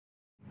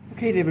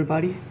Hey there,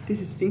 everybody, this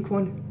is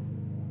Sequan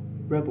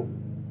Rebel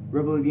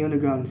of the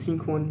Underground,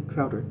 Sequan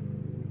Crowder.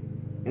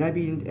 And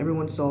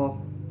everyone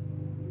saw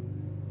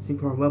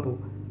Sequan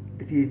Rebel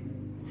defeated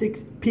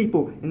 6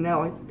 people, and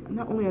now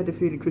not only I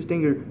defeated Chris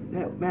Dinger,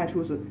 that match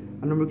was a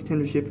number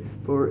contendership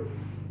for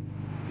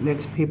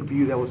next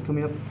pay-per-view that was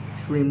coming up,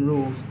 Extreme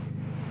Rules,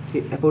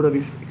 FOW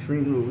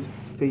Extreme Rules,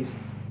 to face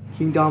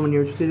King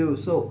Dominator.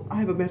 So I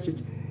have a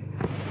message.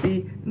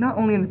 See, not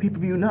only in the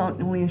pay-per-view,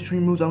 not only in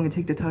Extreme Rules, I'm going to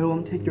take the title,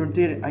 I'm going to take your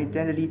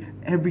identity,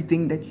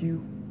 everything that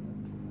you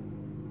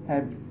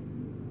have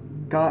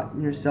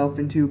gotten yourself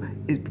into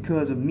is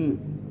because of me.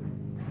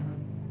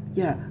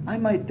 Yeah, I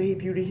might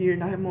debut here,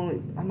 and I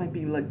might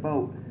be like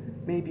about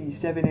maybe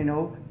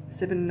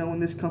 7-0 in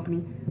this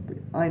company, but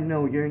I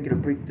know you're going to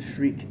break the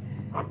streak.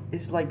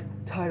 It's like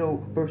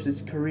title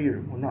versus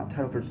career. Well, not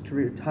title versus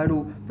career,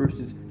 title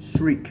versus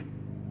streak.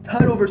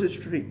 Title versus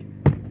streak.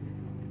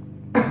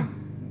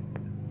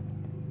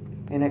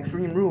 In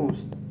Extreme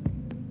Rules,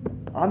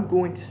 I'm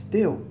going to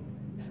steal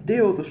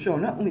the show.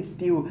 Not only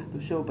steal the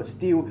show, but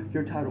steal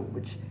your title,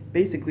 which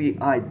basically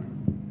I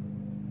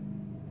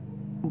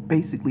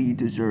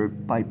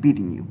deserve by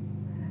beating you.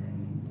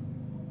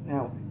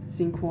 Now,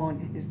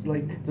 Sequan is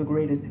like the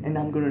greatest, and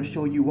I'm gonna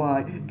show you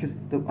why. Because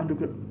the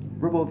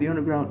Rebel of the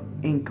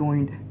Underground ain't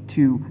going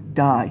to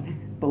die.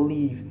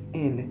 Believe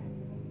in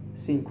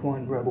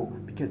Sequan Rebel,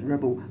 because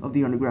Rebel of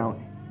the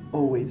Underground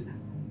always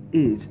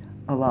is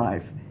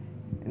alive.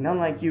 And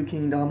unlike you,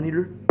 King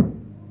Dominator,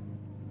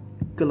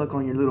 good luck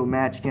on your little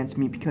match against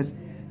me, because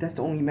that's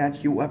the only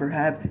match you'll ever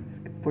have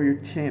for your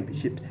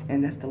championships,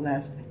 and that's the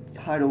last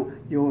title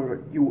you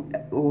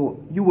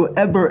will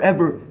ever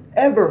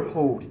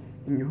hold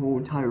in your whole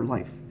entire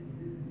life.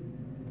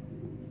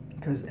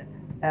 Because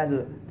as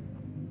the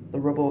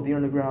Rebel of the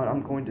Underground,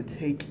 I'm going to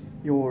take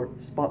your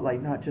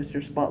spotlight, not just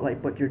your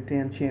spotlight, but your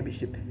damn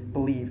championship.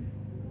 Believe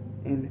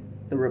in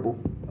the Rebel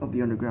of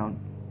the Underground,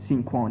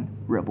 Sequan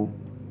Rebel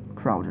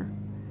Crowder.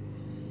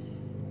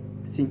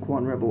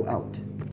 Sequan Rebel out.